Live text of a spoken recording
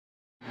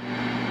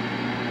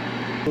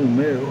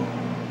Mail.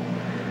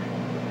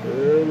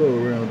 Hello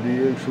around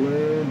DX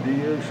Land,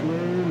 DX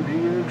Land,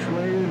 DX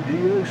Land,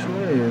 DX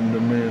Land. The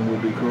man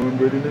with the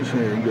cornbread in his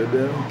hand got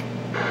down.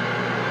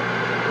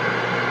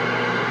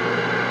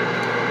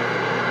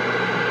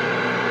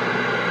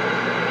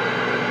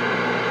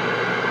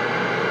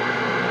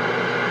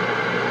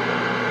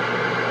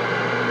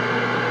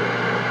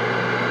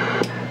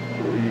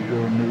 Where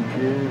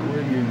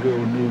you go,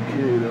 new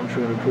kid? I'm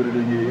trying to put it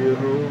in your ear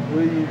hole.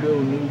 Where you go,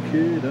 new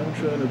kid? I'm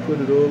trying to put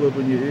it all up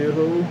in your ear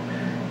hole.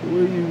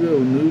 Where you go,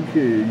 new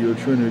kid? Your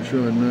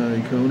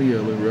Trinitron9 Coney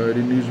Ellen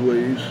riding these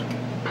waves.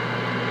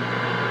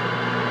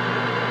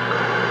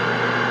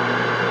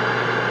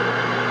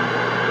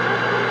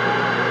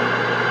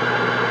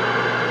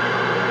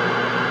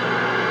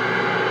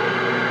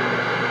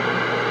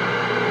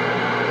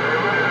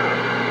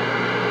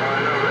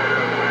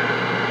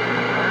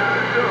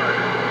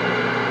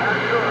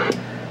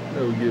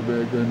 No get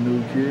back on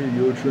new kid,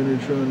 your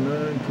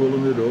Trinitron9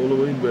 pulling it all the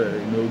way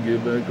back. No get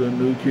back on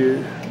new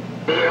kid.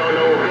 Here on the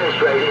old bench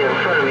right here in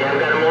front of me, I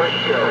got them on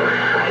show.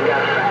 I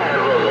got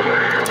 5 of them.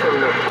 From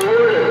the 4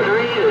 to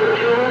 3 to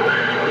 2,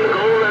 the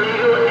golden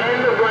eagle and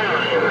the brown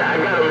hen. I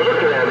got them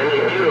looking at me,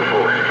 they're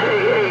beautiful.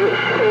 Hey,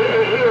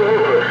 here,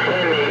 Whooper,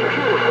 and they're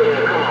beautiful.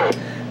 Yeah, come on.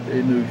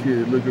 Hey, new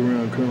kid, look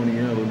around Coney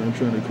Ellen. I'm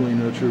trying to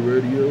clean out your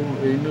radio.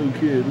 Hey, new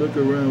kid, look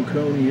around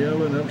Coney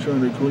Ellen. I'm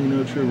trying to clean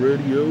out your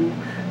radio.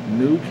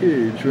 New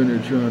kid,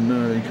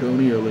 Trinitron9,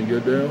 Coney Ellen,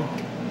 get down.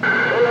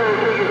 Hello,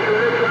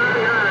 Trinitron9,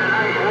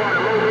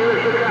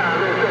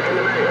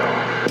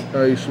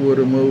 Ice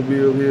Water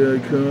Mobile, here I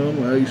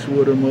come. Ice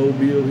Water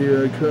Mobile,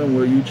 here I come.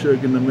 While you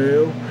checking the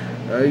mail?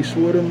 Ice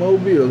Water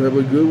Mobile, have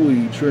a good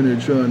week.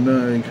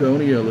 Trinitron9,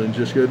 Coney Ellen,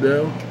 just get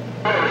down.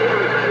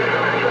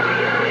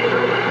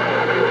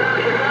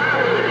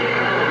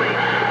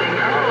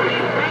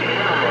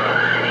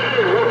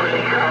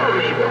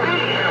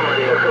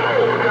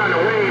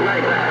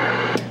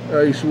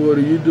 Ice Water,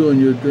 you doing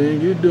your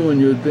thing. You're doing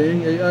your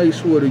thing. Hey,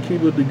 Ice Water,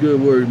 keep up the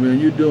good work, man.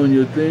 You're doing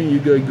your thing. You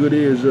got good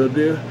ears out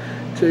there.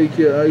 Take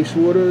care, Ice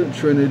Water.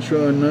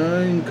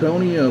 Trinitron9,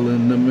 Coney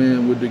Ellen, the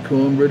man with the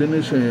cornbread in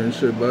his hand,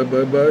 said bye,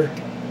 bye, bye.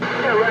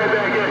 Yeah, right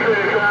back there,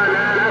 Trinitron9.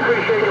 I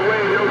appreciate the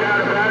wave, no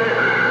doubt about it.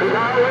 We've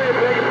always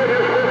been putting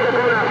this stuff up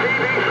on our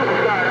TV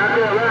superstar out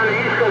there around the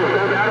East Coast,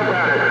 no doubt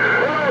about it.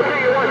 Hello to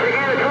you once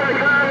again,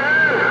 Trinitron9.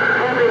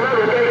 Happy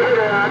Mother's Day to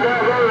the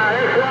doggone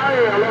XY,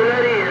 hello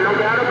lady, and no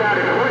doubt about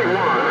it.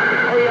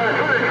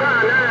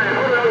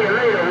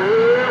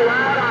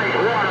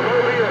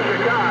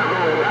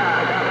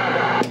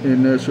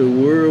 And that's a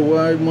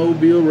worldwide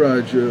mobile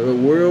Roger, a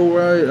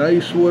worldwide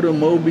Ice Water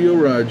Mobile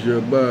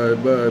Roger. Bye,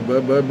 bye, bye,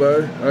 bye,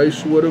 bye.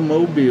 Ice Water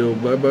Mobile.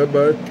 Bye, bye,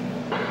 bye.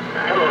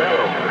 Hello.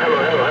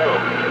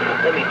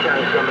 Let me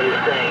turn some of this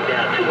thing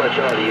down. Too much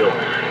audio.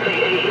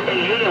 Hey,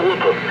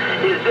 Whooper.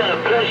 It's been a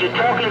pleasure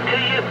talking to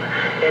you.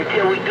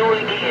 Until we do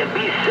it again,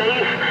 be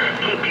safe,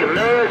 keep your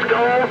mask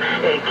on,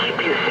 and keep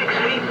your 6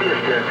 feet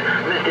distance.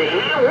 Mr.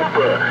 Here,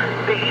 Whooper.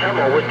 Big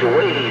Hammer with the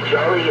wave.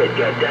 Charlie had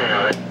got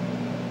down.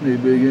 Hey,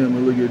 Big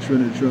Hammer, look at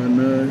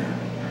Trinitron9.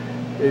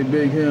 Hey,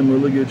 Big Hammer,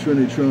 look at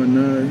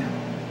Trinitron9.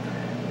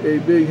 Hey,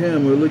 Big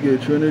Hammer, look at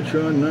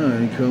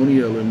Trinitron9.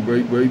 Coney Ellen,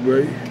 break.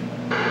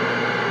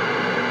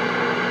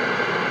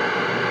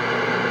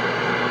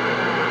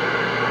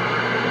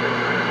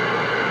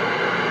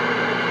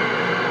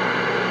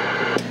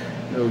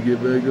 Now get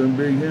back on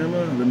Big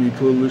Hammer. Let me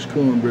pull this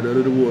cornbread out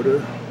of the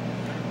water.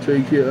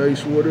 Take care,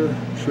 Ice Water.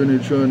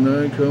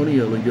 Trinitron9, Coney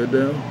Ellen, get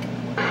down.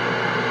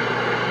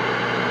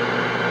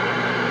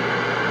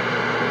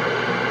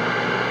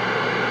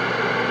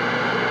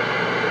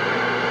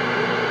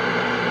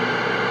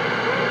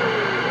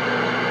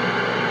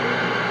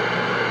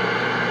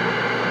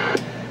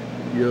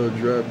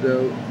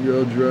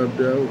 Y'all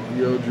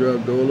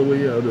dropped all the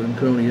way out in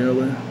Coney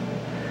Ellen.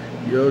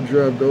 Y'all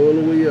dropped all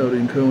the way out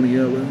in Coney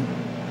Ellen.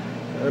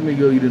 Let me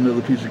go eat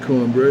another piece of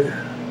cornbread.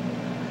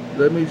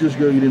 Let me just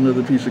go eat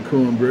another piece of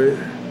cornbread.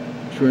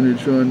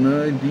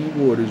 Trinitron9, deep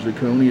waters of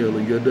Coney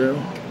Ellen, get down.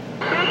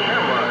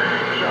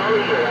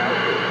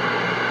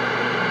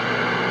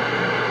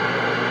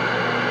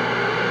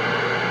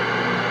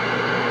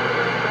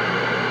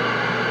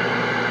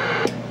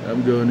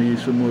 I'm going to eat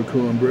some more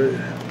cornbread.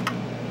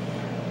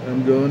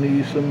 I'm going to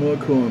eat some more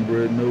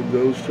cornbread. No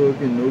ghost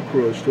talking, no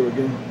cross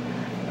talking.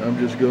 I'm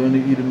just going to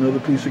eat another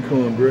piece of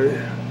cornbread.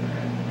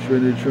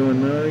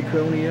 Trinitron9,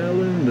 Coney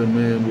Ellen, the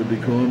man with the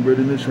cornbread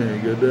in his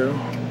hand. Get down.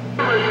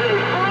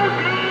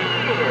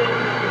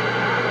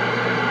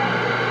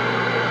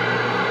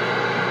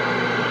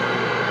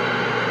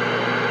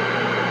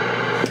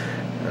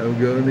 I'm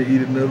going to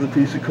eat another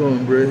piece of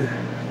cornbread.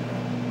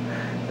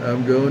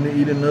 I'm going to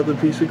eat another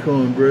piece of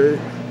cornbread.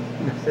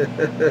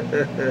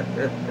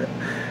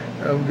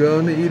 I'm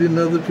going to eat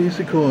another piece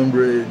of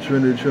cornbread.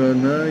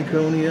 Trinitron9,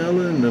 Coney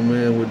Ellen, the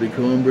man with the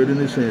cornbread in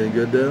his hand.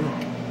 Got down.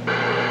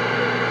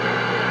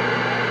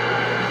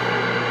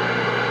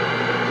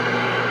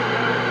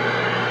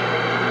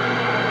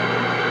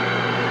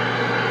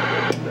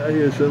 I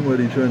hear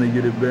somebody trying to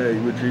get it back,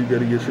 but you got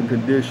to get some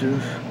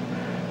conditions.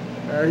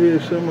 I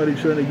hear somebody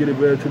trying to get it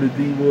back to the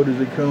deep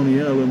waters of Coney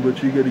Island,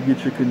 but you got to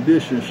get your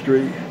conditions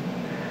straight.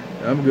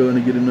 I'm going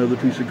to get another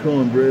piece of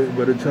cornbread.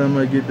 By the time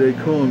I get that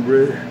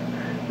cornbread,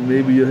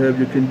 maybe you'll have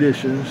your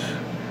conditions.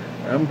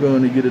 I'm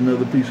going to get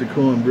another piece of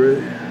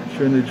cornbread.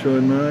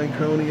 Trinitron9,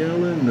 Coney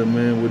Island, the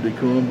man with the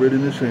cornbread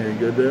in his hand.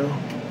 Got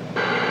down.